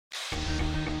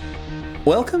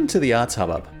Welcome to the Arts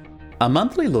Hubbub, a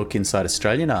monthly look inside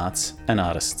Australian arts and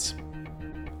artists.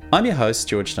 I'm your host,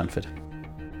 George Dunford.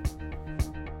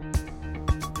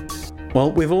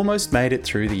 Well, we've almost made it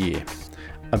through the year.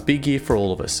 A big year for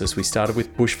all of us as we started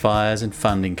with bushfires and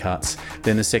funding cuts,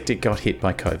 then the sector got hit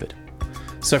by COVID.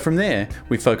 So from there,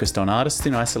 we focused on artists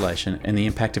in isolation and the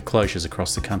impact of closures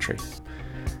across the country.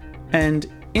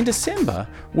 And in December,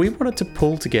 we wanted to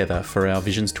pull together for our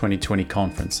Visions 2020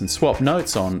 conference and swap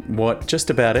notes on what just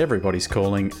about everybody's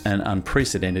calling an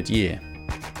unprecedented year.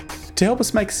 To help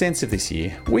us make sense of this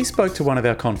year, we spoke to one of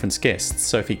our conference guests,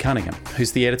 Sophie Cunningham,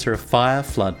 who's the editor of Fire,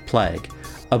 Flood, Plague,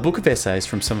 a book of essays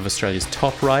from some of Australia's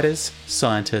top writers,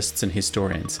 scientists and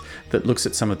historians that looks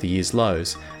at some of the year's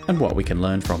lows and what we can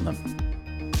learn from them.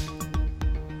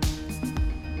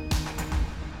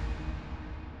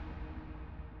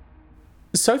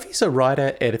 Sophie's a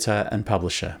writer, editor and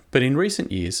publisher, but in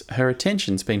recent years her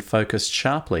attention's been focused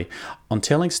sharply on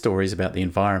telling stories about the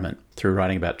environment through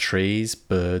writing about trees,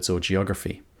 birds or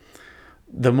geography.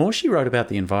 The more she wrote about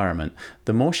the environment,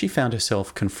 the more she found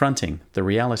herself confronting the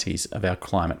realities of our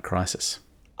climate crisis.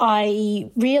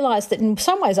 I realised that in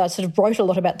some ways I sort of wrote a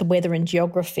lot about the weather and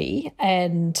geography,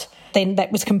 and then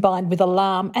that was combined with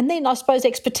alarm and then I suppose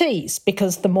expertise,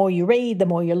 because the more you read, the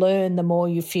more you learn, the more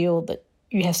you feel that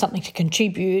you have something to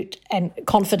contribute and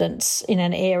confidence in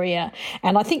an area.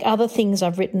 And I think other things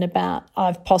I've written about,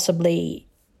 I've possibly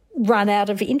run out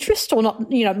of interest or not,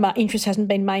 my interest hasn't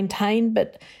been maintained,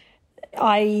 but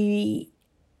I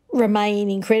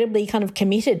remain incredibly kind of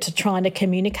committed to trying to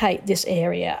communicate this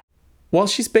area. While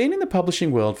she's been in the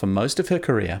publishing world for most of her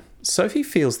career, Sophie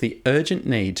feels the urgent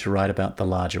need to write about the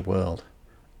larger world.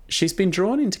 She's been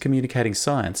drawn into communicating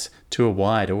science to a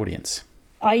wide audience.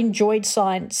 I enjoyed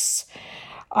science.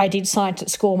 I did science at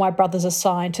school. My brother's a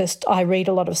scientist. I read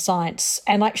a lot of science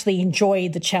and actually enjoy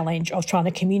the challenge of trying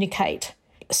to communicate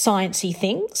sciencey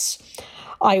things.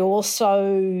 I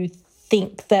also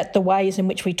think that the ways in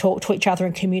which we talk to each other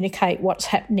and communicate what's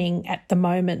happening at the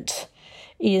moment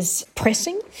is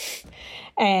pressing,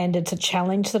 and it's a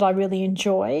challenge that I really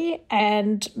enjoy.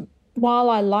 And while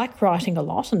I like writing a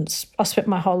lot, and I spent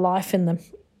my whole life in the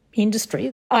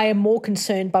industry, I am more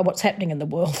concerned by what's happening in the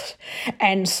world.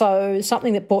 And so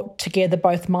something that brought together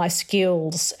both my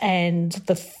skills and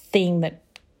the thing that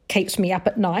keeps me up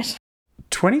at night.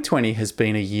 2020 has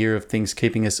been a year of things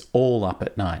keeping us all up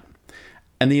at night.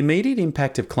 And the immediate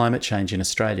impact of climate change in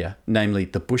Australia, namely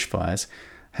the bushfires,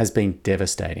 has been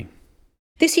devastating.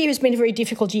 This year has been a very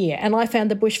difficult year, and I found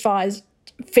the bushfires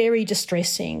very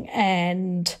distressing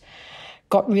and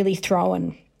got really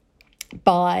thrown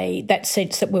by that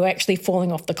sense that we were actually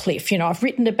falling off the cliff. I've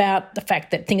written about the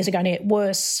fact that things are going to get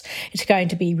worse, it's going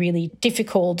to be really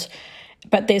difficult,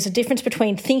 but there's a difference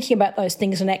between thinking about those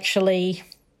things and actually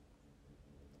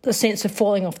the sense of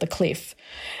falling off the cliff.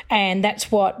 And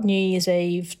that's what New Year's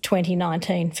Eve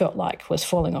 2019 felt like, was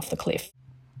falling off the cliff.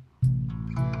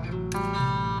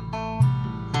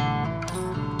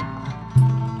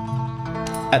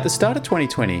 At the start of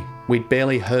 2020, we'd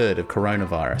barely heard of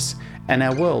coronavirus, and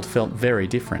our world felt very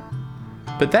different.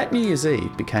 But that New Year's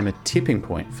Eve became a tipping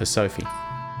point for Sophie.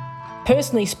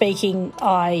 Personally speaking,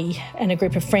 I and a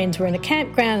group of friends were in a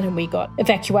campground and we got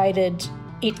evacuated.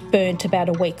 It burnt about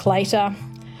a week later.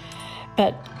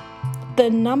 But the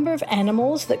number of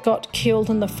animals that got killed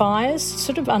in the fires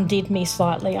sort of undid me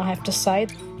slightly, I have to say.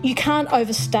 You can't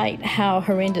overstate how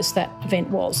horrendous that event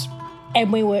was.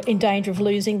 And we were in danger of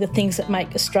losing the things that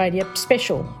make Australia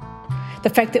special. The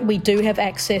fact that we do have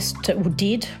access to, or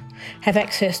did have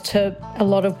access to, a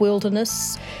lot of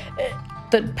wilderness,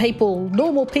 that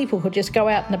normal people could just go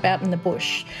out and about in the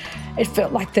bush. It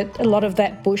felt like that a lot of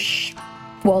that bush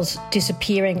was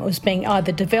disappearing, or was being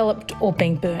either developed or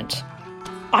being burnt.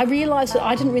 I realised that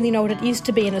I didn't really know what it is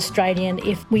to be an Australian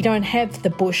if we don't have the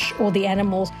bush or the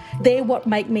animals. They're what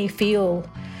make me feel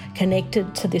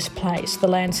connected to this place, the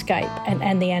landscape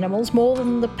and the animals, more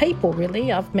than the people, really.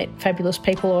 I've met fabulous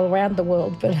people all around the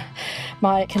world, but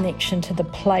my connection to the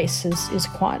place is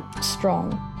quite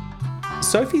strong.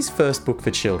 Sophie's first book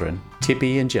for children,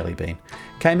 Tippy and Jellybean,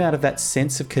 came out of that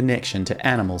sense of connection to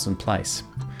animals and place.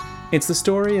 It's the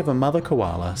story of a mother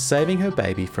koala saving her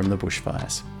baby from the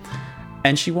bushfires.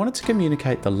 And she wanted to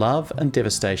communicate the love and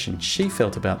devastation she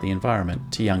felt about the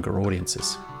environment to younger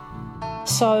audiences.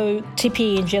 So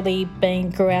Tippy and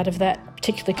Jellybean grew out of that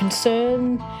particular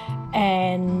concern,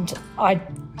 and I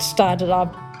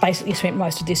basically spent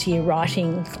most of this year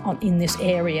writing in this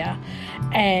area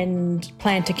and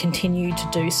plan to continue to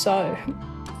do so.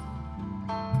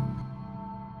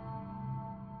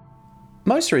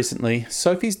 Most recently,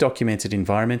 Sophie's documented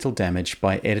environmental damage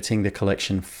by editing the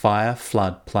collection Fire,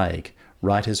 Flood, Plague,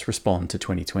 Writers Respond to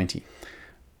 2020.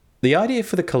 The idea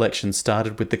for the collection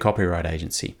started with the Copyright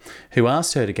Agency, who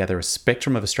asked her to gather a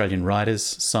spectrum of Australian writers,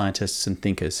 scientists and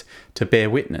thinkers to bear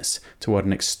witness to what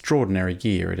an extraordinary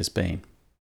year it has been.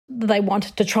 They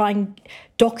wanted to try and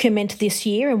document this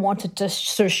year and wanted to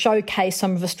sort of showcase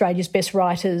some of Australia's best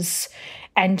writers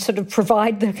and sort of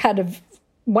provide the kind of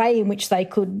way in which they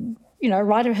could,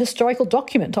 write a historical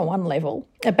document on one level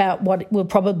about what will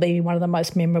probably be one of the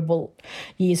most memorable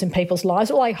years in people's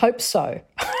lives. Well, I hope so.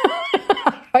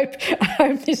 I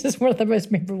hope this is one of the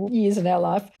most memorable years in our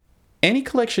life. Any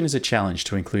collection is a challenge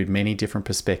to include many different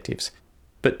perspectives,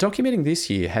 but documenting this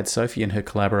year had Sophie and her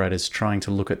collaborators trying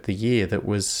to look at the year that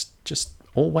was just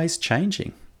always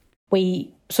changing.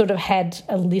 We sort of had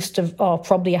a list of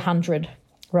probably 100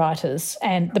 writers,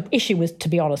 and the issue was, to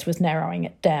be honest, was narrowing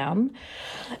it down,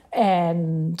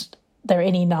 and there are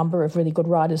any number of really good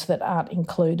writers that aren't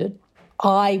included.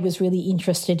 I was really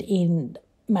interested in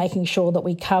making sure that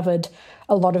we covered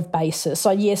a lot of bases.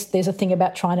 So yes, there's a thing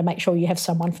about trying to make sure you have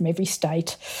someone from every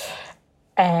state,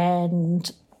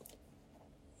 and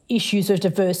issues of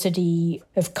diversity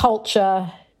of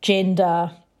culture,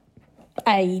 gender,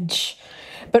 age,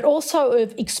 but also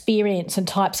of experience and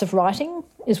types of writing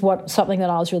is something that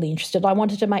I was really interested in. I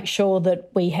wanted to make sure that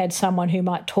we had someone who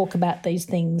might talk about these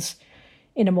things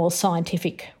in a more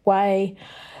scientific way.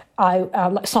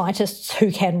 Scientists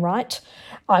who can write.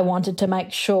 I wanted to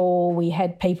make sure we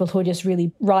had people who just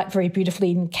really write very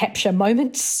beautifully and capture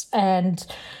moments. And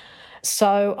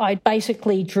so I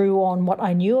basically drew on what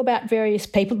I knew about various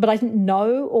people, but I didn't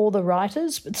know all the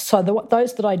writers. So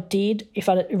those that I did, if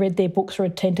I read their books or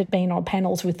attended being on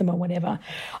panels with them or whatever,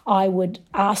 I would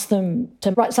ask them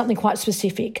to write something quite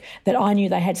specific that I knew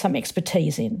they had some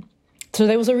expertise in. So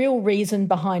there was a real reason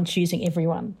behind choosing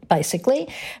everyone, basically.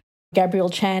 Gabrielle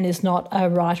Chan is not a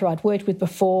writer I'd worked with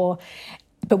before,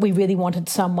 but we really wanted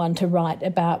someone to write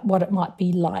about what it might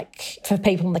be like for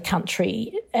people in the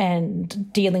country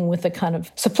and dealing with the kind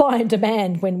of supply and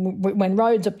demand when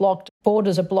roads are blocked,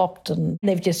 borders are blocked, and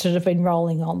they've just sort of been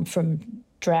rolling on from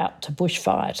drought to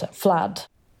bushfire to flood.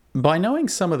 By knowing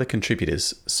some of the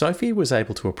contributors, Sophie was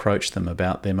able to approach them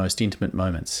about their most intimate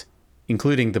moments,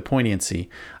 including the poignancy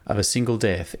of a single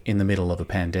death in the middle of a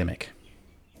pandemic.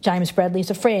 James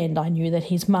Bradley's a friend. I knew that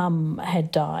his mum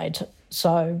had died,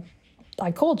 so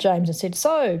I called James and said,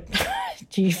 so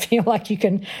do you feel like you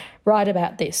can write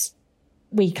about this?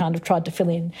 We kind of tried to fill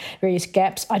in various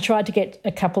gaps. I tried to get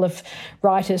a couple of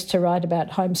writers to write about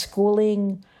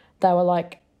homeschooling. They were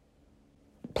like,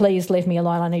 please leave me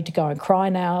alone. I need to go and cry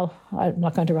now. I'm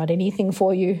not going to write anything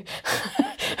for you.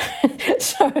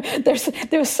 So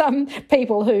there were some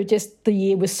people who just the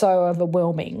year was so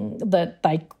overwhelming that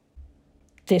they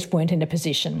just weren't in a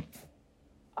position.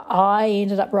 I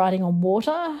ended up writing on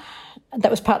water. That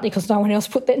was partly because no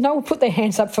one put their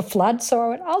hands up for flood, so I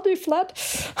went, I'll do flood.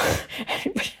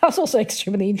 I was also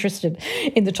extremely interested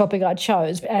in the topic I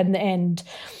chose, and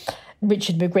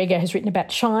Richard McGregor has written about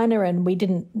China, and we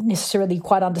didn't necessarily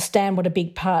quite understand what a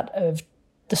big part of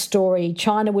the story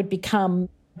China would become.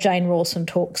 Jane Rawson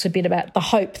talks a bit about the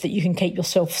hope that you can keep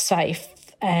yourself safe,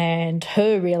 and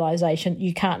her realisation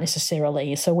you can't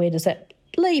necessarily. So where does that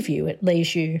leave you? It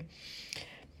leaves you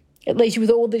with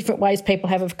all the different ways people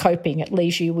have of coping. It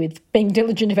leaves you with being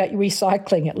diligent about your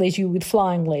recycling. It leaves you with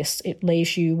flying less. It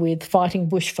leaves you with fighting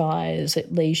bushfires.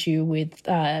 It leaves you with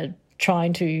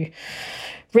trying to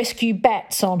rescue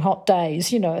bats on hot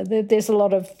days. There's a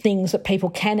lot of things that people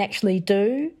can actually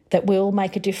do that will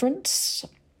make a difference.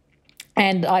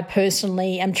 And I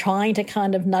personally am trying to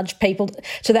kind of nudge people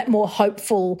to that more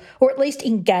hopeful or at least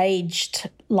engaged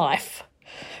life,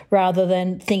 rather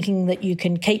than thinking that you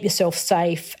can keep yourself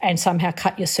safe and somehow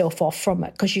cut yourself off from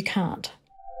it, because you can't.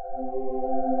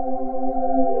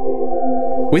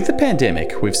 With the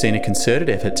pandemic, we've seen a concerted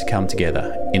effort to come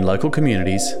together in local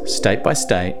communities, state by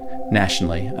state,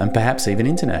 nationally, and perhaps even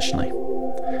internationally.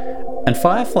 And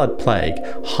Fire, Flood, Plague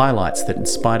highlights that in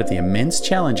spite of the immense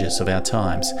challenges of our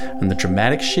times and the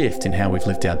dramatic shift in how we've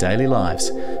lived our daily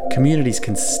lives, communities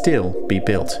can still be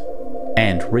built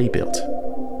and rebuilt.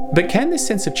 But can this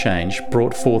sense of change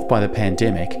brought forth by the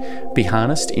pandemic be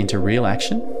harnessed into real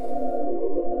action?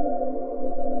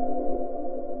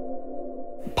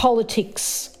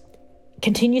 Politics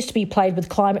continues to be played with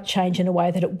climate change in a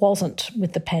way that it wasn't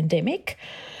with the pandemic.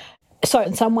 So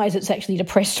in some ways it's actually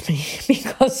depressed me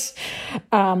because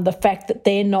the fact that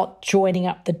they're not joining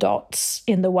up the dots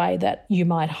in the way that you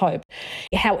might hope.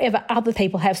 However, other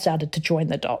people have started to join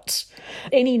the dots.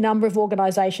 Any number of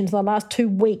organisations in the last 2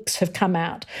 weeks have come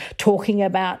out talking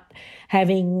about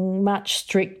having much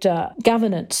stricter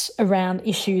governance around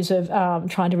issues of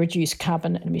trying to reduce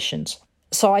carbon emissions.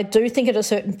 So I do think at a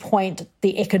certain point,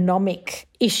 the economic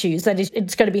issues, that is,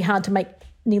 it's going to be hard to make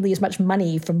nearly as much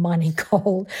money from mining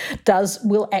coal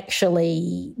will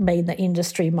actually mean the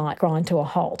industry might grind to a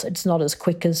halt. It's not as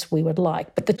quick as we would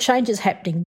like, but the change is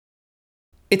happening.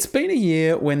 It's been a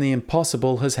year when the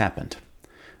impossible has happened.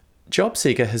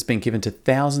 JobSeeker has been given to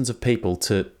thousands of people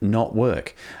to not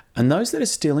work, and those that are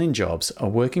still in jobs are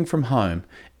working from home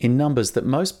in numbers that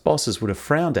most bosses would have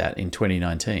frowned at in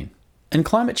 2019. And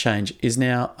climate change is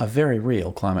now a very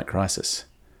real climate crisis.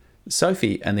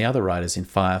 Sophie and the other writers in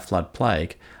Fire, Flood,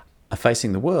 Plague are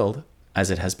facing the world as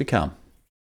it has become.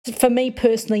 For me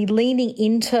personally, leaning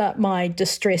into my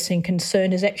distress and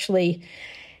concern has actually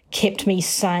kept me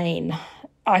sane.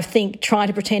 I think trying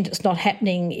to pretend it's not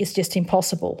happening is just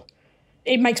impossible.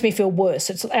 It makes me feel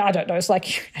worse. I don't know, it's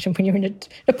like when you're in an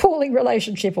appalling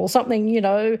relationship or something,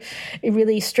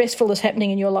 really stressful is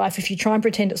happening in your life. If you try and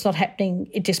pretend it's not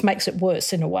happening, it just makes it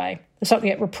worse in a way. There's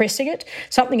something about repressing it,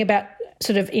 something about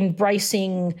sort of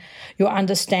embracing your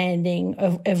understanding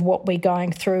of what we're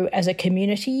going through as a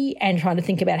community and trying to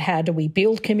think about how do we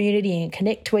build community and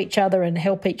connect to each other and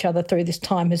help each other through this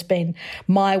time has been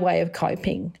my way of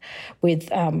coping with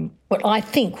what I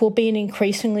think will be an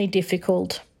increasingly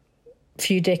difficult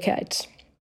few decades.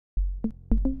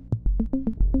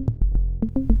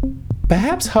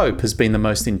 Perhaps hope has been the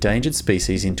most endangered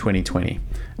species in 2020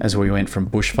 as we went from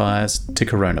bushfires to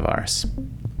coronavirus.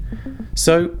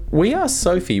 So we asked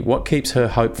Sophie what keeps her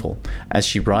hopeful as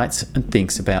she writes and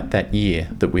thinks about that year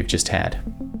that we've just had.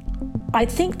 I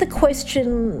think the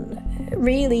question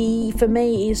really for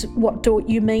me is, what do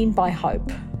you mean by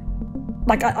hope?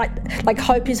 Like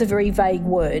hope is a very vague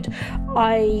word.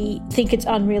 I think it's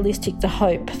unrealistic to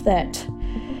hope that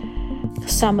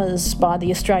summers by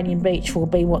the Australian beach will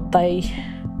be what they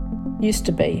used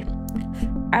to be.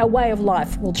 Our way of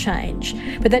life will change,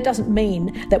 but that doesn't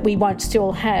mean that we won't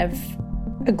still have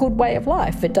a good way of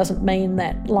life. It doesn't mean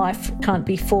that life can't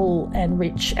be full and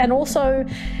rich. And also,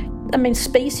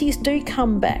 species do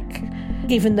come back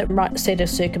given the right set of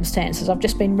circumstances. I've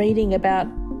just been reading about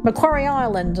Macquarie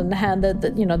Island and how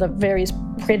the various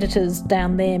predators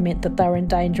down there meant that they were in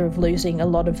danger of losing a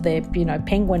lot of their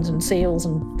penguins and seals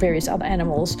and various other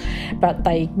animals, but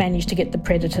they managed to get the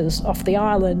predators off the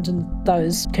island, and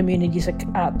those communities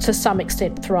are to some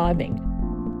extent thriving.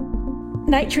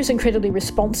 Nature is incredibly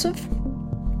responsive,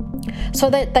 so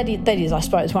that is, I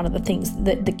suppose, one of the things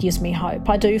that gives me hope.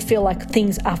 I do feel like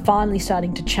things are finally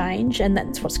starting to change, and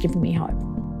that's what's giving me hope.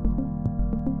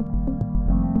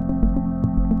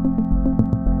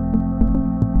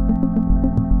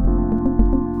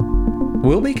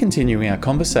 We'll be continuing our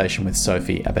conversation with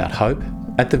Sophie about hope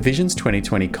at the Visions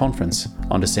 2020 conference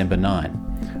on December 9,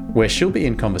 where she'll be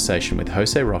in conversation with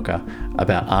Jose Roca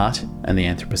about art and the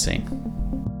Anthropocene.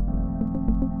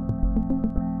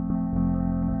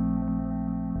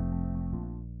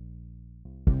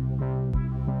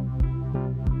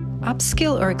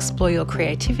 Upskill or explore your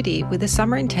creativity with a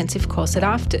summer intensive course at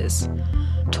Afters.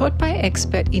 Taught by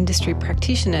expert industry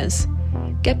practitioners,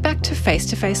 get back to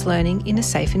face-to-face learning in a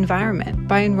safe environment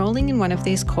by enrolling in one of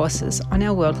these courses on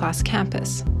our world-class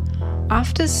campus.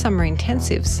 Afters Summer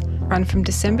Intensives run from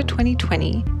December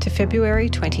 2020 to February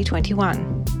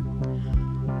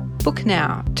 2021. Book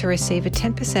now to receive a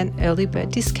 10% early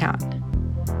bird discount.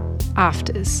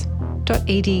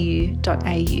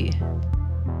 afters.edu.au.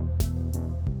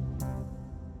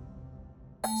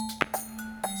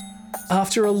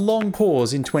 After a long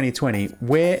pause in 2020,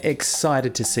 we're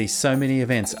excited to see so many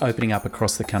events opening up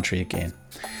across the country again.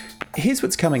 Here's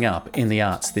what's coming up in the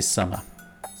arts this summer.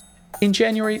 In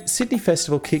January, Sydney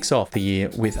Festival kicks off the year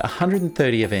with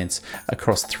 130 events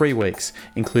across 3 weeks,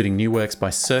 including new works by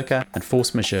Circa and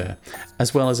Force Majeure,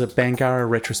 as well as a Bangarra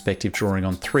retrospective drawing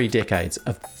on 3 decades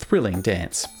of thrilling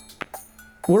dance.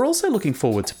 We're also looking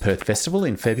forward to Perth Festival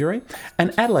in February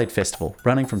and Adelaide Festival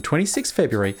running from 26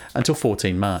 February until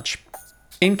 14 March.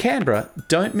 In Canberra,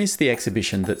 don't miss the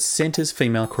exhibition that centres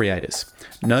female creators,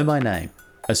 Know My Name,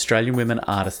 Australian Women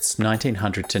Artists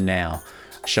 1900 to Now,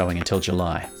 showing until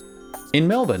July. In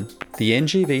Melbourne, the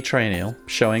NGV Triennial,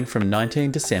 showing from 19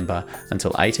 December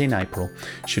until 18 April,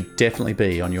 should definitely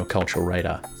be on your cultural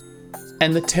radar.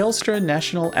 And the Telstra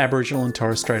National Aboriginal and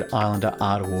Torres Strait Islander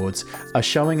Art Awards are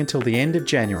showing until the end of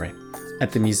January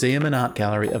at the Museum and Art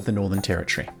Gallery of the Northern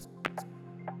Territory.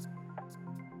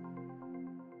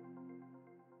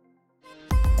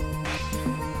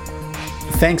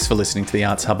 Thanks for listening to the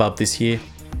Arts Hubbub this year.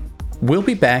 We'll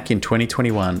be back in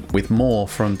 2021 with more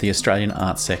from the Australian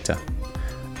arts sector.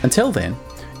 Until then,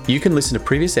 you can listen to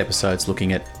previous episodes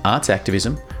looking at arts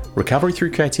activism, recovery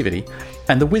through creativity,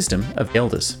 and the wisdom of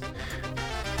elders.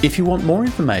 If you want more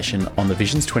information on the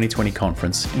Visions 2020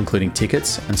 conference, including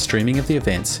tickets and streaming of the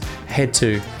events, head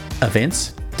to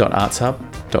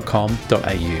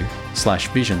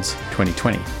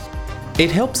events.artshub.com.au/visions2020. It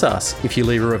helps us if you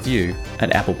leave a review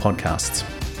at Apple Podcasts.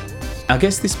 Our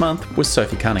guest this month was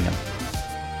Sophie Cunningham.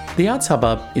 The Arts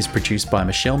Hubbub is produced by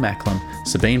Michelle Macklin,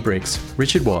 Sabine Briggs,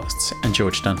 Richard Watts and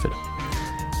George Dunford.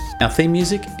 Our theme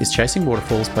music is Chasing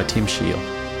Waterfalls by Tim Shiel.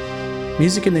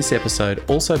 Music in this episode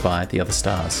also by The Other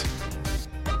Stars.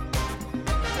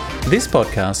 This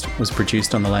podcast was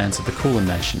produced on the lands of the Kulin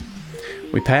Nation.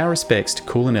 We pay our respects to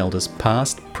Kulin elders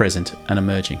past, present and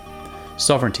emerging.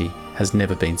 Sovereignty has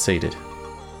never been ceded.